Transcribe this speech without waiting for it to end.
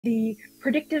the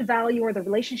predictive value or the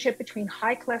relationship between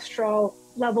high cholesterol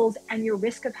levels and your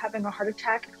risk of having a heart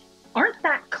attack aren't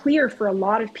that clear for a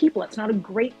lot of people. It's not a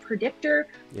great predictor.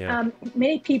 Yeah.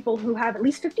 Many people who have at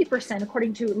least 50%,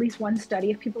 according to at least one study,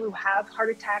 of people who have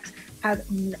heart attacks have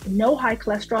no high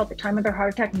cholesterol at the time of their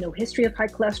heart attack, no history of high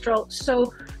cholesterol.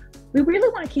 So we really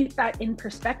want to keep that in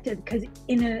perspective, because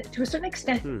to a certain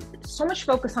extent, so much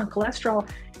focus on cholesterol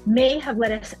may have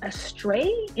led us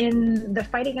astray in the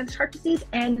fight against heart disease,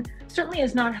 and certainly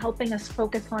is not helping us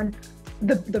focus on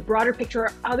the broader picture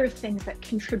or other things that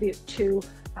contribute to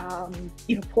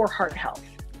poor heart health.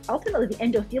 Ultimately, the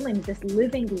endothelium is this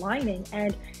living lining,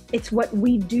 and it's what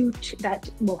we do that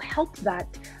will help that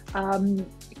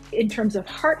in terms of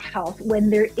heart health. When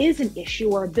there is an issue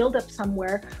or a buildup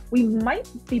somewhere, we might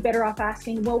be better off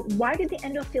asking, well, why did the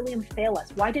endothelium fail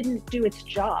us? Why didn't it do its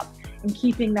job in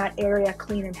keeping that area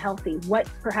clean and healthy? What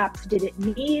perhaps did it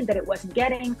need that it wasn't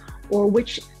getting, or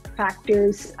which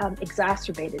factors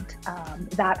exacerbated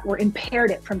that or impaired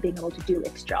it from being able to do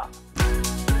its job?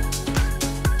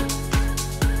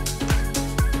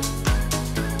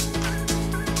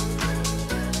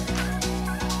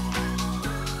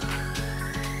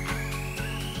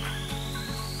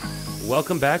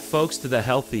 Welcome back, folks, to the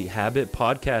Healthy Habit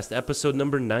Podcast, episode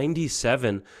number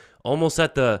 97, almost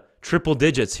at the triple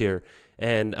digits here.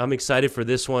 And I'm excited for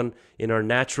this one in our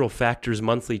Natural Factors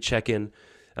monthly check-in.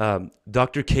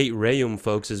 Dr. Kate Rhéaume,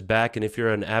 folks, is back. And if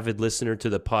you're an avid listener to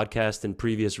the podcast and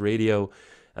previous radio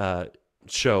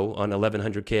show on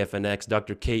 1100 KFNX,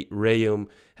 Dr. Kate Rhéaume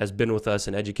has been with us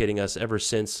and educating us ever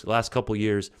since the last couple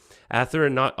years. Author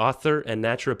and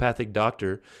naturopathic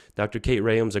doctor, Dr. Kate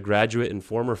Rhéaume is a graduate and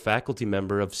former faculty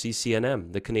member of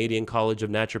CCNM, the Canadian College of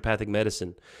Naturopathic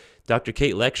Medicine. Dr.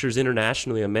 Kate lectures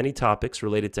internationally on many topics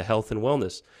related to health and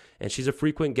wellness, and she's a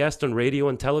frequent guest on radio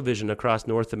and television across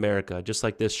North America, just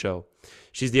like this show.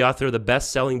 She's the author of the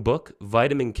best-selling book,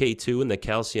 Vitamin K2 and the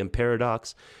Calcium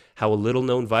Paradox, How a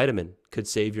Little-Known Vitamin Could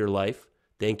Save Your Life.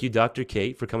 Thank you, Dr.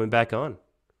 Kate, for coming back on.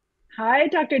 Hi,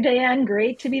 Dr. Diane.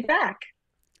 Great to be back.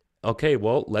 Okay,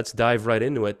 well, let's dive right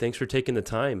into it. Thanks for taking the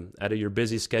time out of your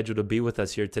busy schedule to be with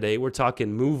us here today. We're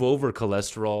talking Move Over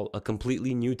Cholesterol, a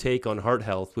completely new take on heart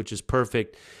health, which is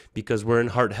perfect because we're in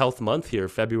Heart Health Month here,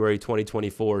 February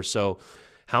 2024. So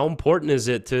how important is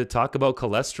it to talk about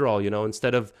cholesterol,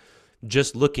 instead of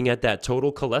just looking at that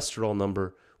total cholesterol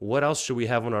number? What else should we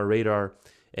have on our radar?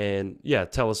 And yeah,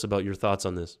 tell us about your thoughts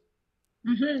on this.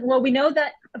 Well, we know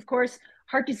that, of course,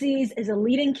 heart disease is a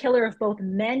leading killer of both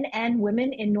men and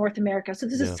women in North America. So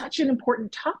this is such an important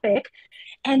topic.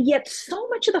 And yet so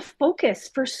much of the focus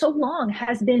for so long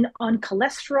has been on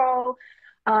cholesterol,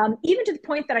 even to the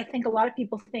point that I think a lot of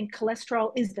people think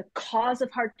cholesterol is the cause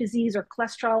of heart disease, or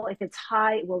cholesterol, if it's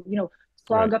high, will,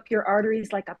 clog up your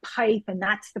arteries like a pipe, and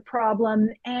that's the problem.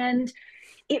 And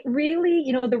it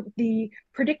really, the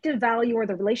predictive value or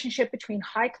the relationship between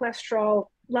high cholesterol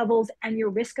levels and your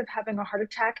risk of having a heart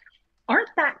attack aren't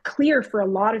that clear for a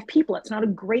lot of people. It's not a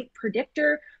great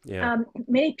predictor.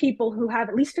 Many people who have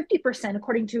at least 50%,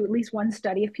 according to at least one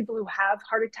study, of people who have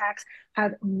heart attacks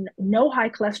have no high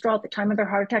cholesterol at the time of their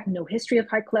heart attack, no history of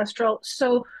high cholesterol.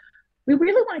 So we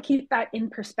really want to keep that in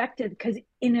perspective, because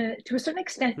to a certain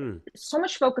extent, so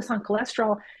much focus on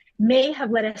cholesterol may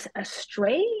have led us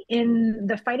astray in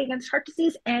the fight against heart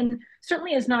disease, and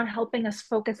certainly is not helping us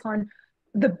focus on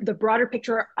the broader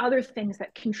picture or other things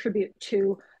that contribute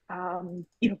to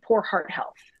poor heart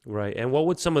health. Right. And what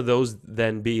would some of those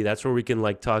then be? That's where we can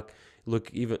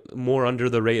look even more under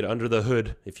the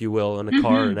hood, if you will, on a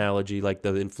car analogy, like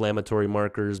the inflammatory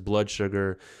markers, blood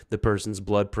sugar, the person's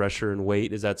blood pressure and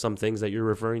weight. Is that some things that you're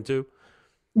referring to?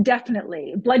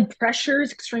 Definitely. Blood pressure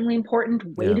is extremely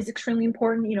important. Weight is extremely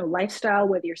important. Lifestyle,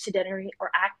 whether you're sedentary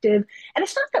or active. And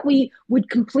it's not that we would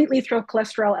completely throw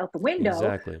cholesterol out the window.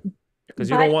 Exactly. Because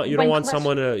you don't want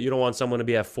someone to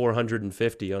be at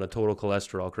 450 on a total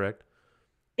cholesterol, correct?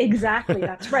 Exactly,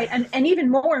 that's right. And even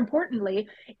more importantly,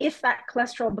 if that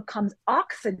cholesterol becomes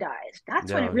oxidized,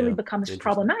 that's when it really becomes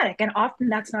problematic. And often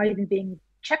that's not even being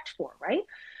checked for, right?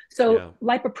 So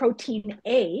lipoprotein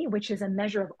A, which is a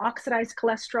measure of oxidized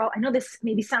cholesterol. I know this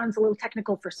maybe sounds a little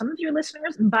technical for some of your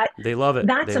listeners, but they love it.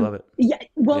 They love it. Yeah.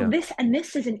 Well, this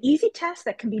is an easy test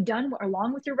that can be done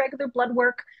along with your regular blood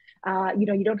work.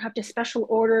 You don't have to special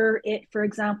order it, for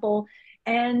example.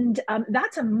 And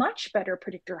that's a much better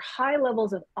predictor. High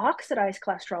levels of oxidized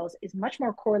cholesterol is much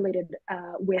more correlated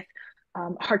with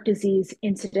heart disease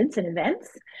incidence and events.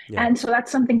 And so that's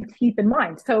something to keep in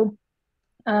mind. So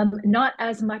not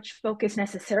as much focus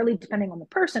necessarily, depending on the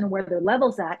person, where their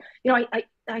level's at.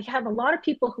 I I have a lot of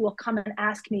people who will come and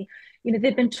ask me,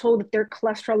 they've been told that their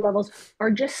cholesterol levels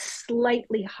are just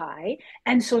slightly high.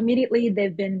 And so immediately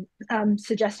they've been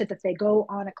suggested that they go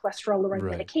on a cholesterol lowering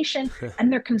Right. medication,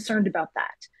 and they're concerned about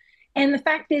that. And the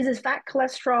fact is fat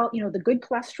cholesterol, the good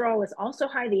cholesterol is also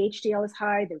high. The HDL is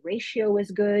high. The ratio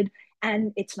is good,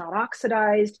 and it's not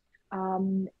oxidized.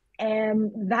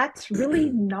 And that's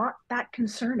really not that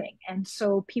concerning. And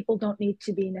so people don't need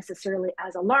to be necessarily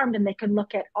as alarmed, and they can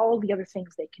look at all the other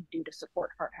things they can do to support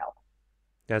heart health.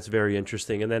 That's very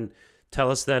interesting. And then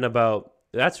tell us then about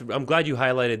I'm glad you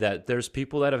highlighted that. There's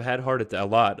people that have had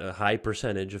a high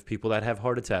percentage of people that have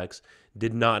heart attacks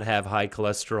did not have high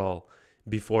cholesterol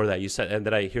before that. You said, and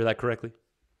did I hear that correctly?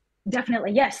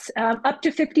 Definitely, yes. Up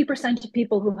to 50% of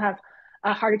people who have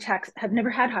heart attacks have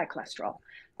never had high cholesterol.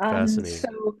 Fascinating.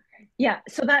 So, yeah,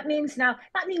 so that means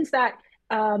that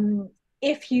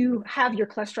if you have your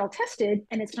cholesterol tested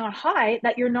and it's not high,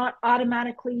 that you're not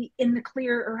automatically in the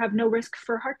clear or have no risk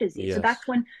for heart disease. So Yes. that's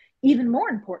when even more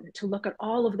important to look at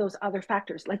all of those other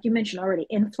factors, like you mentioned already: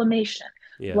 inflammation,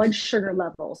 blood Yes. sugar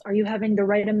levels. Are you having the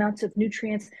right amounts of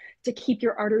nutrients to keep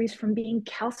your arteries from being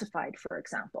calcified, for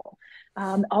example?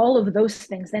 All of those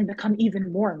things then become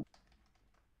even more.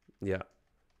 Yeah.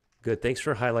 Good. Thanks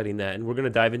for highlighting that. And we're going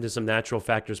to dive into some natural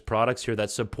factors products here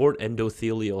that support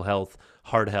endothelial health,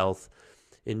 heart health,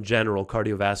 in general,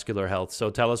 cardiovascular health. So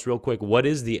tell us real quick, what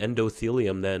is the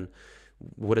endothelium then?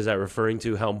 What is that referring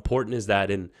to? How important is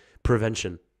that in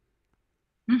prevention?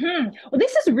 Well,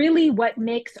 this is really what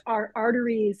makes our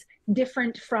arteries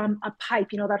different from a pipe,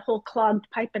 that whole clogged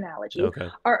pipe analogy. Okay.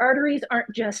 Our arteries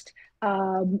aren't just,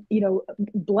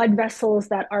 blood vessels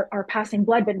that are passing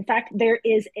blood, but in fact, there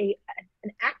is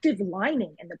an active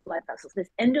lining in the blood vessels, this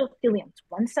endothelium. It's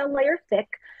one cell layer thick,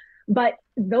 but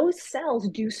those cells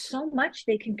do so much.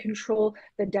 They can control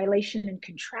the dilation and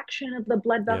contraction of the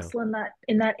blood Yeah. vessel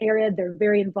in that area. They're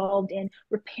very involved in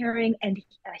repairing and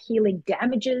healing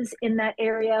damages in that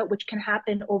area, which can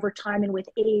happen over time and with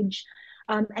age.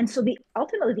 And so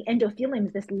ultimately the endothelium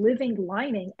is this living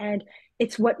lining, and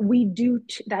it's what we do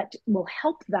that will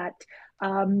help that,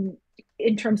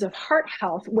 in terms of heart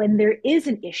health. When there is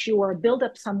an issue or a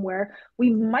buildup somewhere, we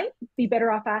might be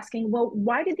better off asking, well,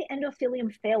 why did the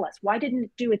endothelium fail us? Why didn't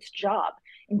it do its job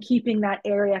in keeping that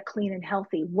area clean and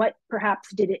healthy? What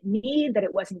perhaps did it need that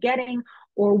it wasn't getting,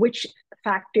 or which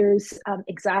factors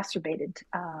exacerbated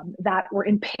that or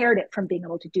impaired it from being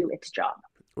able to do its job?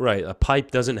 Right. A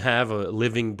pipe doesn't have a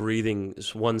living, breathing,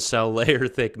 one cell layer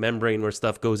thick membrane where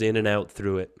stuff goes in and out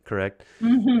through it, correct?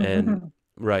 Mm-hmm, And mm-hmm,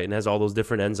 right, and has all those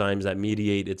different enzymes that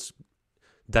mediate its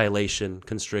dilation,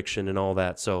 constriction, and all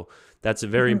that. So that's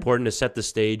very mm-hmm. important to set the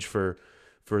stage for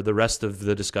the rest of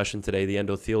the discussion today, the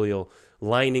endothelial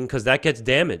lining, because that gets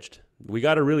damaged. We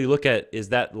got to really look at, is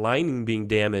that lining being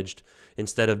damaged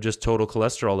instead of just total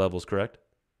cholesterol levels, correct?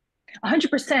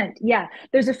 100%. Yeah.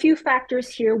 There's a few factors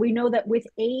here. We know that with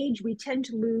age, we tend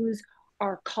to lose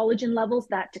our collagen levels,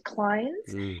 that declines.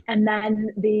 Mm, And then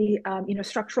the,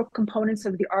 structural components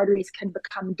of the arteries can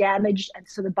become damaged. And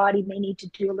so the body may need to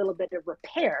do a little bit of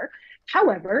repair.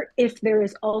 However, if there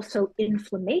is also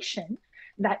inflammation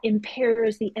that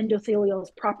impairs the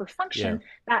endothelial's proper yeah. function,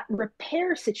 that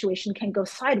repair situation can go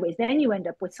sideways. Then you end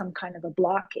up with some kind of a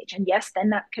blockage. And yes, then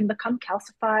that can become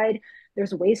calcified.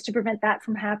 There's ways to prevent that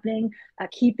from happening.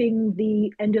 Keeping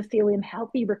the endothelium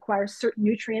healthy requires certain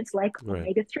nutrients like Right.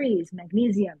 omega-3s,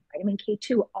 magnesium, vitamin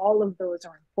K2. All of those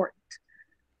are important.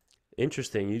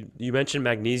 Interesting. You mentioned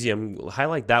magnesium.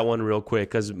 Highlight that one real quick,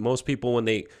 because most people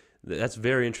that's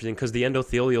very interesting, because the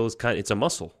endothelial is it's a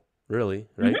muscle, really,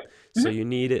 right? Mm-hmm. So Mm-hmm. you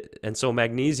need it, and so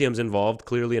magnesium's involved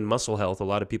clearly in muscle health. A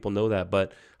lot of people know that,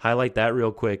 but highlight that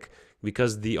real quick,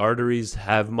 because the arteries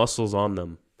have muscles on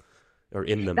them or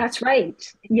in them. That's right.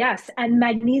 Yes. And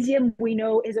magnesium, we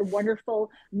know, is a wonderful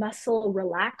muscle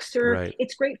relaxer. Right.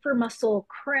 It's great for muscle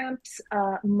cramps,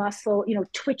 muscle,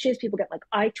 twitches. People get like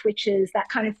eye twitches, that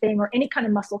kind of thing, or any kind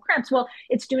of muscle cramps. Well,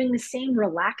 it's doing the same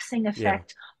relaxing Yeah.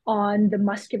 effect on the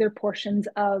muscular portions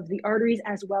of the arteries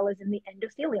as well as in the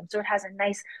endothelium. So it has a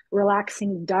nice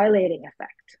relaxing, dilating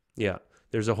effect. Yeah.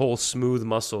 There's a whole smooth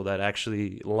muscle that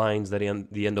actually lines the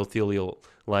endothelial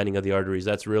lining of the arteries.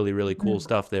 That's really, really cool Mm-hmm.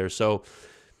 stuff there. So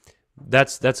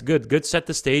that's good. Good. Set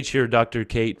the stage here, Dr.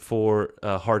 Kate, for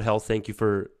heart health. Thank you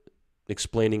for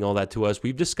explaining all that to us.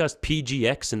 We've discussed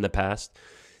PGX in the past,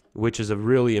 which is a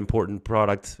really important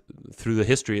product through the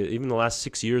history. Even the last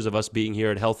 6 years of us being here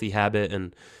at Healthy Habit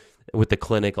and with the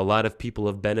clinic, a lot of people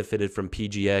have benefited from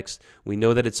PGX. We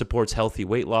know that it supports healthy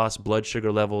weight loss, blood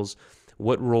sugar levels.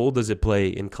 What role does it play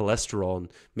in cholesterol?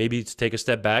 And maybe to take a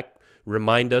step back,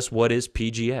 remind us, what is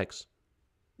PGX?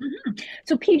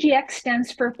 So PGX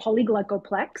stands for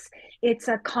polyglycoplex. It's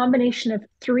a combination of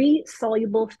three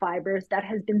soluble fibers that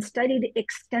has been studied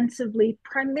extensively,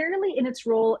 primarily in its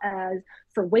role as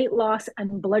for weight loss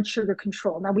and blood sugar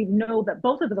control. Now we know that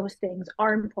both of those things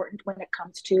are important when it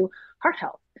comes to heart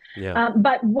health. Yeah.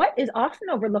 But what is often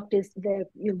overlooked is the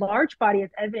large body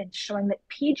of evidence showing that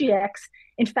PGX,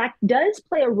 in fact, does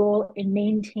play a role in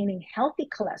maintaining healthy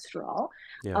cholesterol.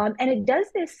 Yeah. And it does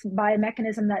this by a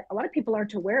mechanism that a lot of people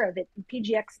aren't aware of. It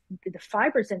PGX, the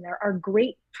fibers in there are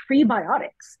great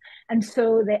prebiotics, and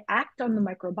so they act on the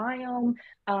microbiome,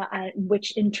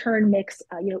 which in turn makes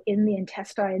in the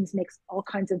intestines makes all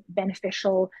kinds of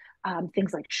beneficial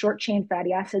things like short chain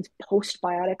fatty acids,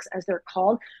 postbiotics as they're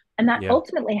called, and that Yeah.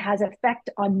 ultimately has effect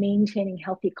on maintaining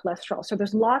healthy cholesterol. So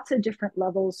there's lots of different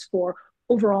levels for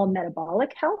overall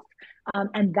metabolic health,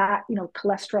 and that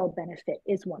cholesterol benefit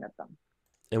is one of them.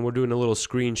 And we're doing a little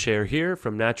screen share here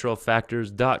from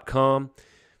naturalfactors.com.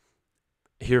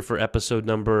 Here for episode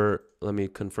number, let me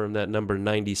confirm that, number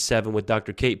 97 with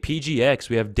Dr. Kate. PGX,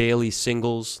 we have daily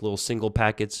singles, little single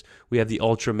packets. We have the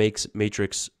Ultra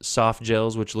Matrix soft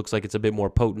gels, which looks like it's a bit more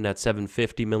potent at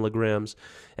 750 milligrams.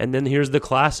 And then here's the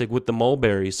classic with the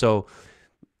mulberry. So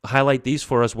highlight these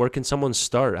for us. Where can someone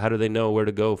start? How do they know where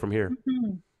to go from here?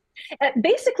 Mm-hmm.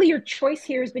 Basically, your choice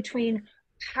here is between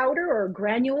powder or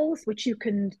granules, which you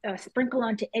can sprinkle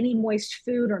onto any moist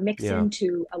food or mix Yeah.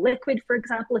 into a liquid, for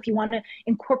example, if you want to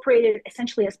incorporate it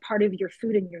essentially as part of your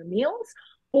food and your meals,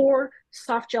 or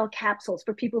soft gel capsules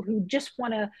for people who just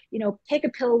want to, take a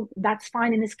pill. That's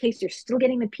fine. In this case, you're still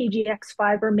getting the PGX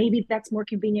fiber. Maybe that's more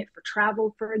convenient for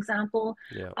travel, for example.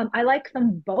 Yeah. I like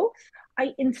them both.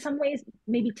 I, in some ways,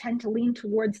 maybe tend to lean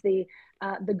towards the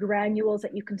granules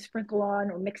that you can sprinkle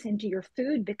on or mix into your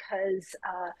food because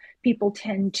people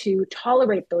tend to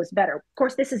tolerate those better. Of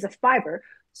course, this is a fiber.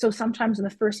 So sometimes in the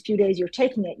first few days you're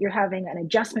taking it, you're having an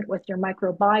adjustment with your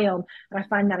microbiome. And I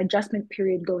find that adjustment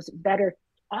period goes better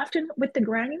often with the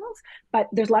granules, but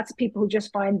there's lots of people who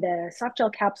just find the soft gel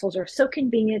capsules are so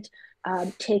convenient.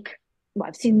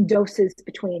 I've seen doses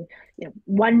between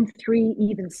 1, 3,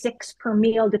 even 6 per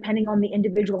meal, depending on the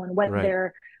individual and what Right.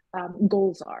 their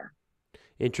goals are.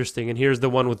 Interesting. And here's the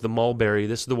one with the mulberry.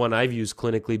 This is the one I've used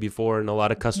clinically before, and a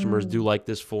lot of customers do Mm. like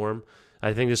this form.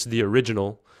 I think this is the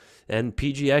original. And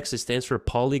PGX, it stands for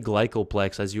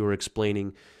polyglycoplex, as you were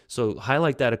explaining. So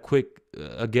highlight that a quick,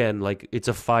 again, like it's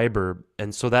a fiber.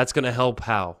 And so that's going to help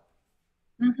how?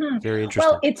 Mm-hmm. Very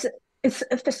Well, interesting.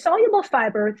 it's the soluble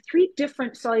fiber, three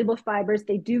different soluble fibers.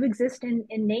 They do exist in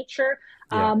nature,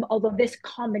 Yeah. although this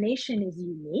combination is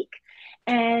unique,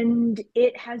 and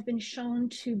it has been shown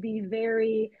to be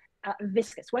very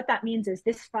viscous. What that means is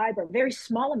this fiber, a very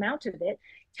small amount of it,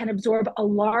 can absorb a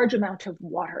large amount of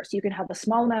water. So you can have a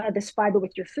small amount of this fiber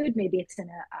with your food. Maybe it's in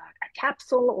a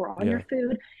capsule or on your Yeah.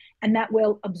 food, and that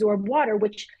will absorb water,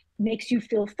 which makes you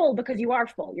feel full because you are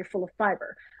full. You're full of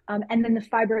fiber. And then the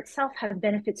fiber itself has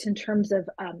benefits in terms of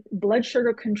blood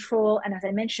sugar control. And as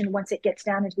I mentioned, once it gets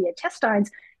down into the intestines,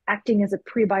 acting as a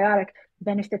prebiotic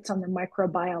benefits on the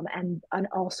microbiome and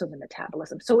also the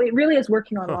metabolism. So it really is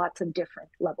working on Huh. lots of different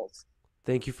levels.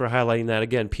 Thank you for highlighting that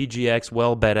again. PGX,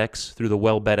 WellBetX through the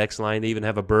WellBetX line. They even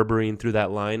have a berberine through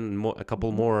that line and a couple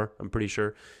Mm-hmm. more, I'm pretty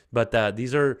sure. But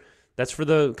that's for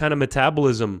the kind of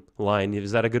metabolism line.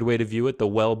 Is that a good way to view it? The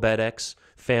WellBetX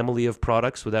family of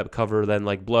products? Would that cover then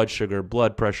like blood sugar,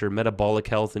 blood pressure, metabolic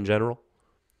health in general?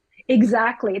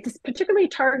 Exactly. It's particularly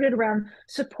targeted around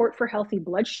support for healthy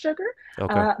blood sugar,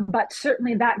 Okay. but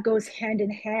certainly that goes hand in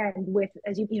hand with,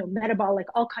 as metabolic,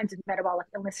 all kinds of metabolic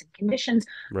illness and conditions.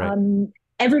 Right. Um,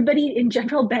 Everybody in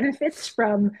general benefits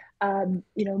from,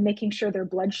 making sure their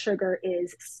blood sugar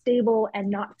is stable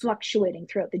and not fluctuating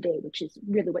throughout the day, which is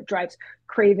really what drives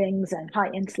cravings and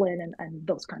high insulin and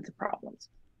those kinds of problems.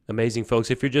 Amazing, folks.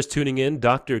 If you're just tuning in,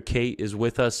 Dr. Kate is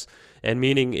with us. And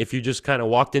meaning if you just kind of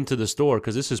walked into the store,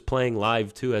 because this is playing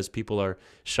live too as people are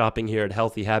shopping here at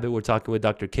Healthy Habit. We're talking with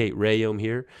Dr. Kate Rhéaume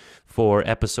here for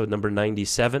episode number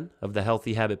 97 of the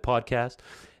Healthy Habit podcast.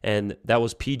 And that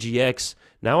was PGX.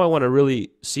 Now I want to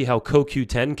really see how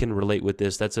CoQ10 can relate with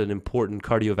this. That's an important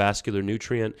cardiovascular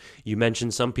nutrient. You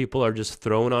mentioned some people are just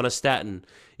thrown on a statin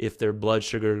if their blood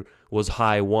sugar was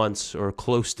high once or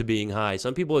close to being high.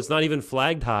 Some people, it's not even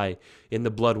flagged high in the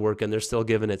blood work and they're still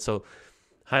giving it. So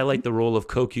highlight the role of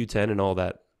CoQ10 and all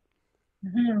that.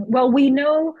 Mhm. Well, we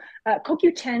know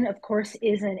CoQ10, of course,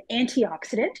 is an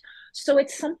antioxidant. So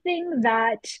it's something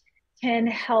that can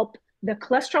help the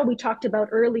cholesterol we talked about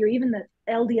earlier, even the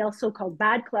LDL, so-called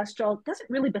bad cholesterol, doesn't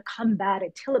really become bad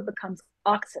until it becomes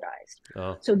oxidized.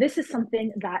 Oh, So this is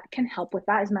something that can help with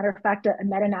that. As a matter of fact, a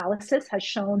meta-analysis has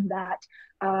shown that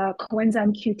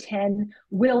coenzyme Q10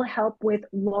 will help with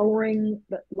lowering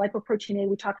the lipoprotein A.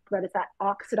 We talked about is that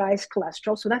oxidized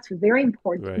cholesterol. So that's very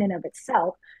important in right. and of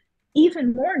itself.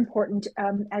 Even more important,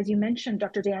 as you mentioned,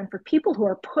 Dr. Dan, for people who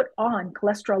are put on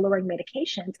cholesterol lowering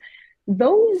medications,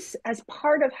 those, as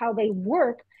part of how they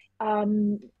work,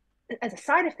 um, as a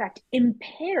side effect,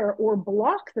 impair or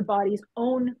block the body's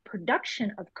own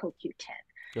production of CoQ10.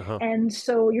 Uh-huh. And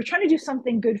so you're trying to do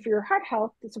something good for your heart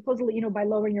health, supposedly, by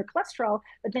lowering your cholesterol,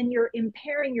 but then you're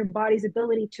impairing your body's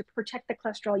ability to protect the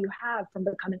cholesterol you have from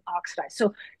becoming oxidized.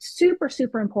 So super,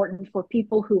 super important for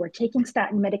people who are taking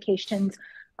statin medications,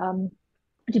 um,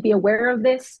 to be aware of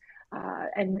this,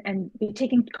 and be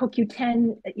taking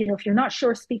CoQ10. If you're not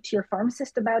sure, speak to your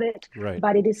pharmacist about it, Right.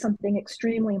 but it is something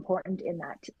extremely important in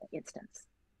that instance.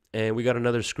 And we got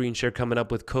another screen share coming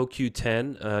up with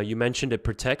CoQ10. You mentioned it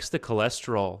protects the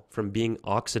cholesterol from being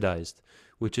oxidized,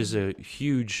 which is a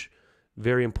huge,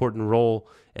 very important role.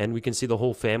 And we can see the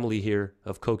whole family here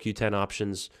of CoQ10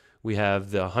 options. We have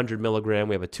the 100 milligram,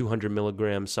 we have a 200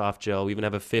 milligram soft gel, we even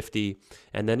have a 50,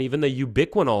 and then even the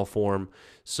ubiquinol form,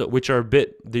 so which are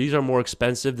these are more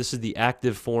expensive. This is the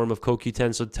active form of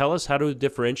CoQ10. So tell us how to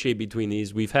differentiate between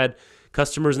these. We've had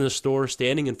customers in the store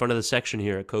standing in front of the section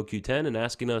here at CoQ10 and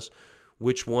asking us,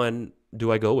 which one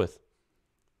do I go with?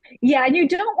 Yeah, and you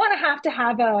don't want to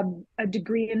have a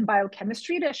degree in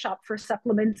biochemistry to shop for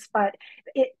supplements, but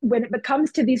when it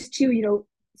comes to these two,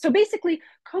 so basically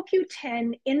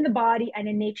CoQ10 in the body and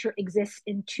in nature exists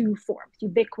in two forms: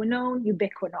 ubiquinone,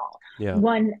 ubiquinol. Yeah.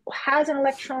 One has an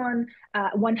electron,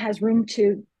 one has room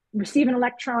to receive an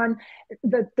electron.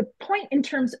 The point in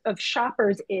terms of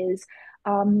shoppers is,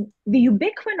 the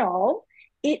ubiquinol,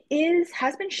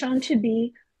 has been shown to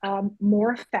be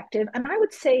more effective. And I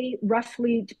would say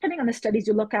roughly, depending on the studies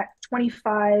you look at,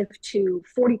 25 to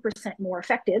 40% more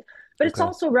effective, but it's Okay.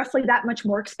 also roughly that much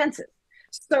more expensive.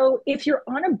 So if you're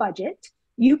on a budget,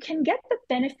 you can get the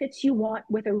benefits you want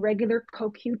with a regular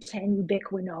CoQ10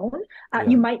 ubiquinone.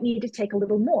 You Yeah. might need to take a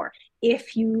little more.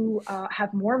 If you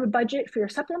have more of a budget for your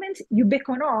supplements,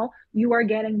 ubiquinol, you are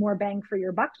getting more bang for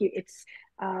your buck. It's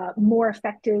more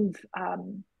effective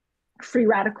free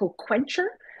radical quencher,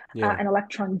 Yeah. an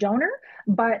electron donor,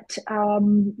 but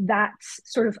that's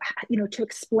sort of, to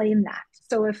explain that.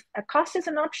 So if a cost is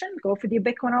an option, go for the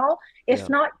ubiquinol. If Yeah.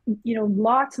 not,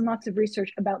 lots and lots of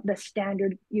research about the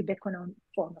standard ubiquinone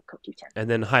form of CoQ10. And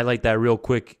then highlight that real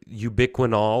quick.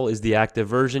 Ubiquinol is the active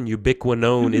version.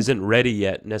 Ubiquinone Mm-hmm. isn't ready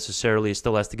yet necessarily. It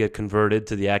still has to get converted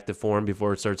to the active form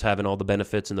before it starts having all the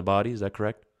benefits in the body. Is that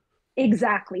correct?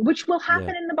 Exactly, which will Yeah.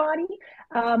 happen in the body.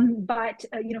 But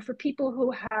for people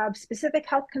who have specific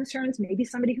health concerns, maybe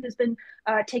somebody who's been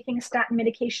taking a statin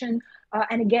medication,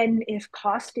 and again, if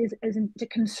cost isn't a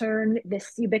concern,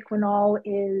 this ubiquinol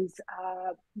is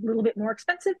a little bit more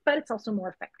expensive, but it's also more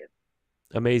effective.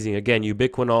 Amazing. Again,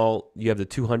 ubiquinol, you have the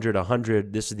 200,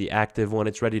 100. This is the active one.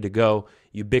 It's ready to go.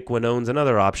 Ubiquinone's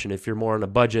another option. If you're more on a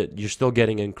budget, you're still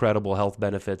getting incredible health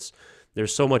benefits.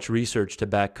 There's so much research to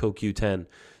back CoQ10.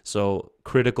 So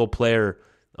critical player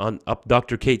on up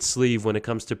Dr. Kate's sleeve when it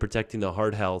comes to protecting the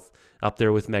heart health. Up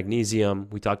there with magnesium.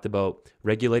 We talked about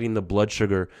regulating the blood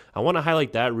sugar. I want to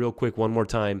highlight that real quick one more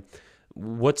time.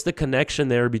 What's the connection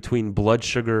there between blood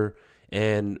sugar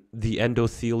and the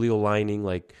endothelial lining,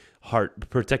 like heart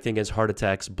protecting against heart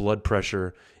attacks, blood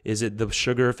pressure? Is it the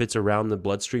sugar? If it's around the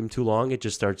bloodstream too long, it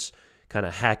just starts kind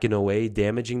of hacking away,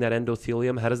 damaging that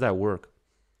endothelium? How does that work?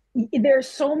 There's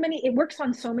so many, it works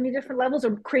on so many different levels,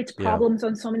 or creates Yeah. problems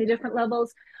on so many different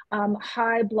levels.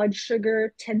 High blood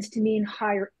sugar tends to mean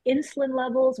higher insulin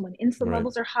levels. When insulin Right.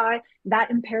 levels are high, that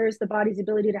impairs the body's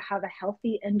ability to have a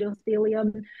healthy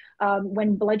endothelium.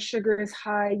 When blood sugar is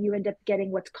high, you end up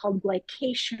getting what's called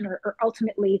glycation, or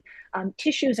ultimately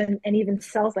tissues and even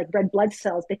cells like red blood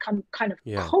cells become kind of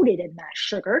Yeah. coated in that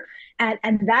sugar. And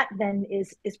that then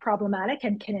is problematic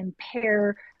and can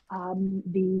impair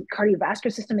the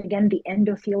cardiovascular system, again, the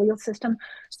endothelial system.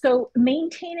 So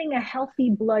maintaining a healthy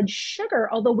blood sugar,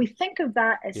 although we think of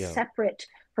that as Yeah. separate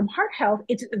from heart health,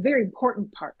 it's a very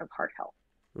important part of heart health.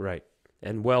 Right.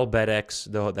 And well, BetX,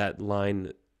 though, that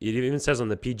line, it even says on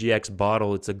the PGX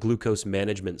bottle, it's a glucose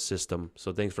management system.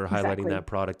 So thanks for highlighting Exactly. that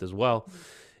product as well.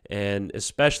 And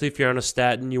especially if you're on a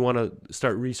statin, you want to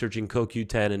start researching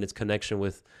CoQ10 and its connection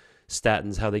with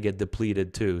statins, how they get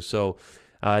depleted too. So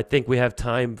I think we have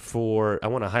time for, I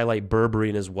want to highlight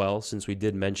berberine as well, since we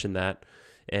did mention that.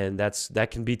 And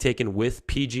that can be taken with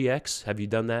PGX. Have you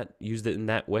done that? Used it in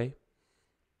that way?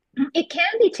 It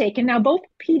can be taken. Now, both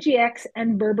PGX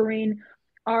and berberine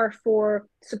are for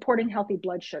supporting healthy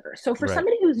blood sugar. So for Right.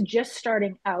 somebody who's just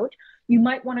starting out, you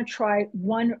might want to try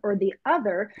one or the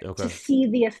other to Okay. see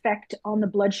the effect on the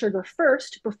blood sugar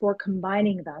first before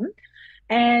combining them.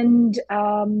 And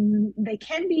they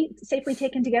can be safely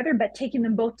taken together, but taking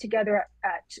them both together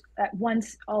at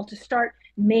once, all to start,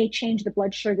 may change the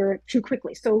blood sugar too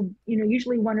quickly. So,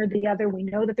 usually one or the other. We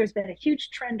know that there's been a huge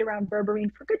trend around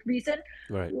berberine for good reason.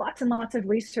 Right. Lots and lots of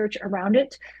research around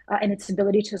it and its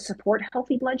ability to support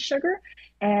healthy blood sugar.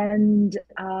 And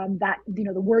that,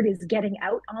 the word is getting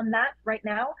out on that right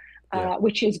now. Yeah.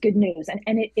 Which is good news. And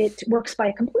it works by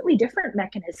a completely different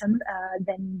mechanism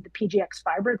than the PGX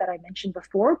fiber that I mentioned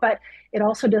before, but it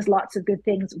also does lots of good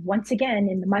things, once again,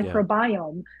 in the Yeah.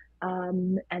 microbiome.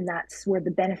 And that's where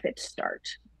the benefits start.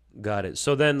 Got it.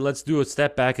 So then let's do a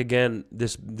step back again.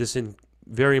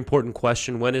 Very important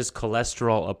question: when is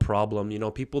cholesterol a problem?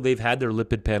 People, they've had their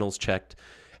lipid panels checked.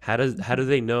 How do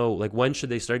they know? Like, when should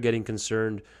they start getting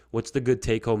concerned? What's the good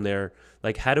take home there?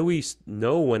 Like, how do we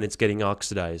know when it's getting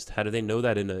oxidized? How do they know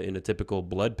that in a typical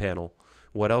blood panel?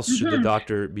 What else should the Mm-hmm.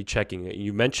 doctor be checking?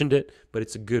 You mentioned it, but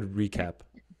it's a good recap.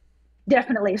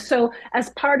 Definitely. So, as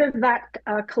part of that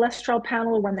cholesterol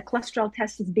panel, when the cholesterol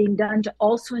test is being done, to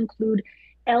also include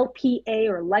LPA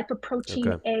or lipoprotein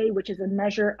Okay. A, which is a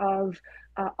measure of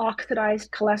oxidized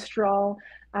cholesterol.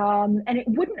 And it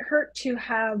wouldn't hurt to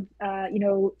have,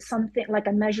 something like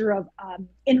a measure of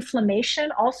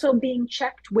inflammation also being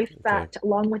checked with Okay. that,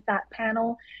 along with that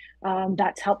panel.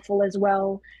 That's helpful as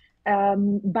well.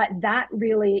 But that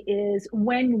really is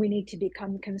when we need to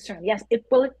become concerned. Yes, if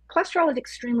cholesterol is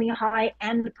extremely high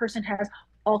and the person has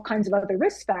all kinds of other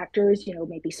risk factors,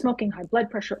 maybe smoking, high blood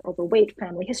pressure, overweight,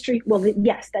 family history, well,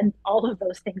 yes, then all of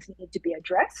those things need to be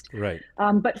addressed. Right.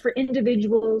 But for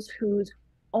individuals whose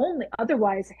only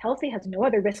otherwise healthy, has no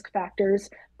other risk factors,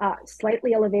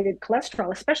 slightly elevated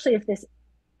cholesterol, especially if this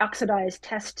oxidized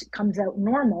test comes out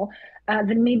normal,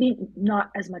 then maybe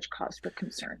not as much cause for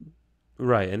concern.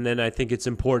 Right. And then I think it's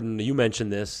important, you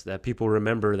mentioned this, that people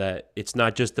remember that it's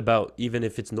not just about, even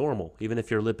if it's normal, even if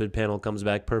your lipid panel comes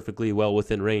back perfectly well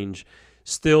within range,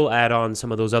 still add on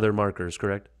some of those other markers,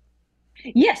 correct?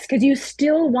 Yes, because you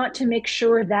still want to make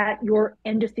sure that your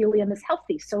endothelium is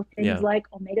healthy. So things Yeah. like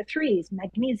omega-3s,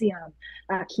 magnesium,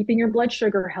 keeping your blood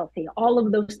sugar healthy, all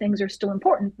of those things are still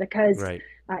important because, Right.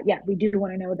 yeah, we do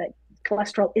want to know that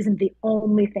cholesterol isn't the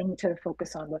only thing to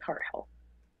focus on with heart health.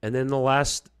 And then the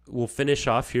last, we'll finish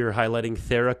off here highlighting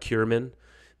theracurmin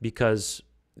because,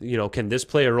 can this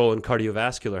play a role in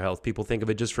cardiovascular health? People think of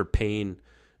it just for pain.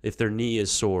 If their knee is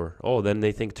sore, oh, then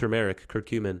they think turmeric,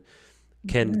 curcumin.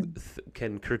 Can Mhm.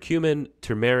 can curcumin,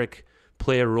 turmeric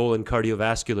play a role in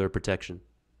cardiovascular protection?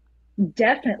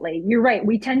 Definitely. You're right.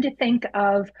 We tend to think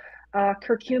of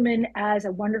curcumin as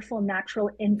a wonderful natural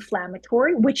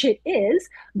inflammatory, which it is,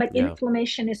 but Yeah.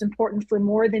 inflammation is important for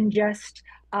more than just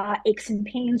aches and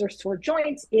pains or sore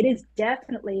joints. It is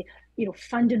definitely,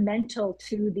 fundamental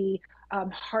to the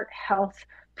heart health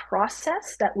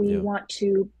process that we Yeah. want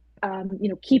to,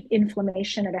 keep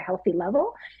inflammation at a healthy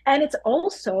level. And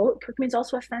curcumin is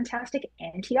also a fantastic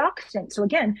antioxidant. So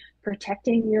again,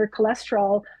 protecting your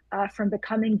cholesterol from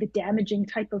becoming the damaging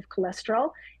type of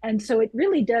cholesterol. And so it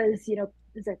really does,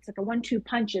 it's like a 1-2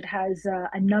 punch. It has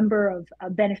a number of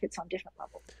benefits on different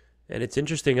levels. And it's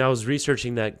interesting. I was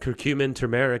researching that curcumin,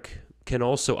 turmeric can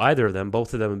also, either of them,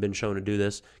 both of them have been shown to do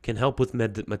this, can help with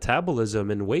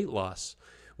metabolism and weight loss,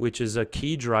 which is a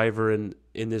key driver in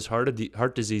this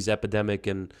heart disease epidemic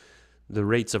and the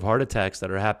rates of heart attacks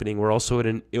that are happening. We're also at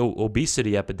an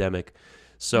obesity epidemic.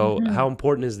 So, how Mm-hmm.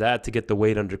 important is that to get the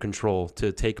weight under control,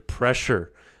 to take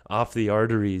pressure off the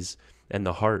arteries and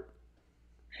the heart?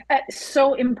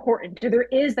 So important. There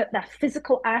is that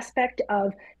physical aspect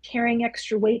of carrying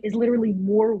extra weight is literally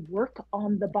more work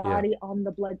on the Yeah. body, on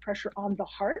the blood pressure, on the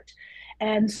heart.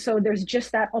 And so there's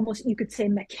just that, almost, you could say,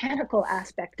 mechanical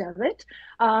aspect of it.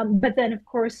 But then, of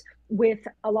course, with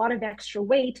a lot of extra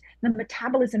weight, the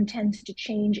metabolism tends to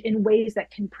change in ways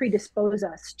that can predispose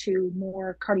us to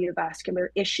more cardiovascular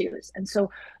issues. And so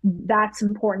that's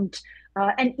important.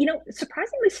 And,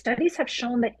 surprisingly, studies have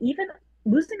shown that even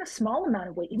losing a small amount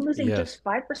of weight, even losing Yes. just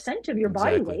 5% of your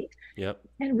body Exactly. weight, Yep.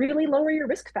 can really lower your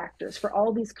risk factors for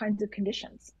all these kinds of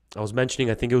conditions. I was mentioning,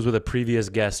 I think it was with a previous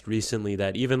guest recently,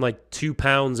 that even like 2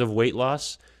 pounds of weight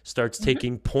loss starts Mm-hmm.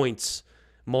 taking points,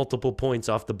 multiple points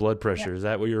off the blood Yeah, pressure. Is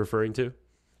that what you're referring to?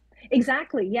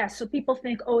 exactly. Yeah. So people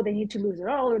think, oh, they need to lose it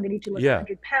all or they need to lose Yeah.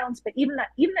 100 pounds. But even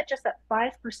that just that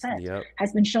 5% Yep.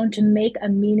 has been shown to make a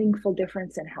meaningful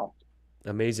difference in health.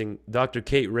 Amazing. Dr.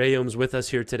 Kate Rhéaume's with us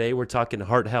here today. We're talking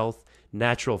heart health,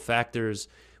 natural factors.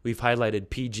 We've highlighted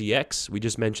PGX. We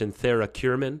just mentioned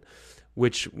theracurmin,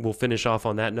 which we'll finish off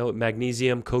on that note.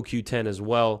 Magnesium, CoQ10 as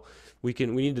well. We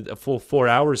need a full 4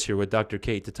 hours here with Dr.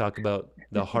 Kate to talk about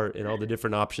the heart and all the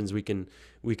different options we can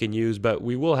use. But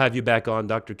we will have you back on,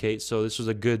 Dr. Kate. So this was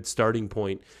a good starting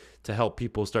point to help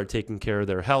people start taking care of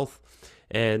their health.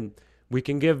 And we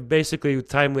can give, basically, the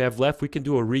time we have left, we can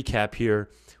do a recap here.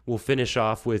 We'll finish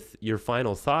off with your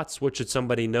final thoughts. What should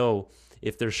somebody know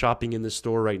if they're shopping in the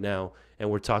store right now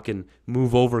and we're talking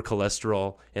move over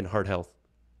cholesterol and heart health?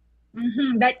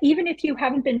 That even if you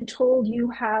haven't been told you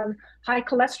have high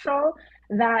cholesterol,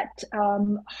 that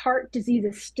heart disease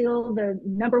is still the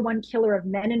number one killer of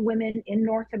men and women in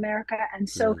North America. And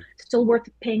so still worth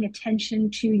paying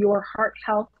attention to your heart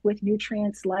health with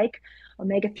nutrients like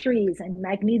omega-3s and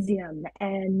magnesium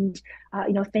and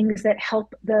things that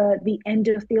help the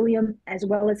endothelium, as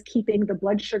well as keeping the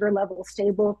blood sugar level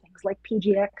stable, things like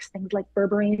PGX, things like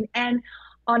berberine. And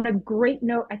on a great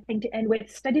note, I think to end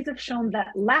with, studies have shown that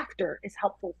laughter is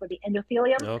helpful for the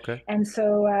endothelium. Okay. And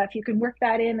so if you can work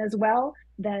that in as well,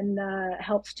 then it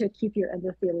helps to keep your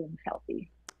endothelium healthy.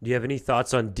 Do you have any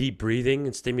thoughts on deep breathing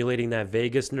and stimulating that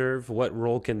vagus nerve? What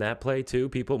role can that play too?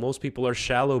 Most people are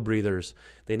shallow breathers.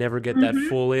 They never get that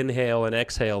full inhale and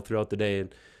exhale throughout the day.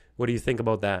 And what do you think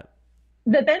about that?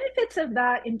 The benefits of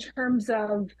that in terms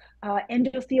of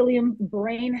endothelium,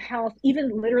 brain health,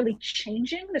 even literally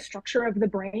changing the structure of the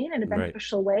brain in a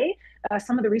beneficial way.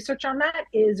 Some of the research on that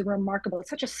is remarkable.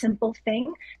 It's such a simple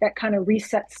thing that kind of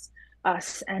resets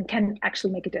us and can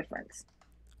actually make a difference.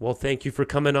 Well, thank you for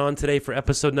coming on today for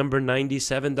episode number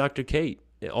 97, Dr. Kate,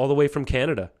 all the way from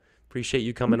Canada. Appreciate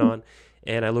you coming on,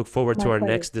 and I look forward to our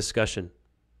next discussion.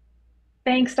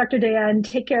 Thanks, Dr. Daya, and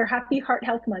take care. Happy Heart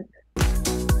Health Month.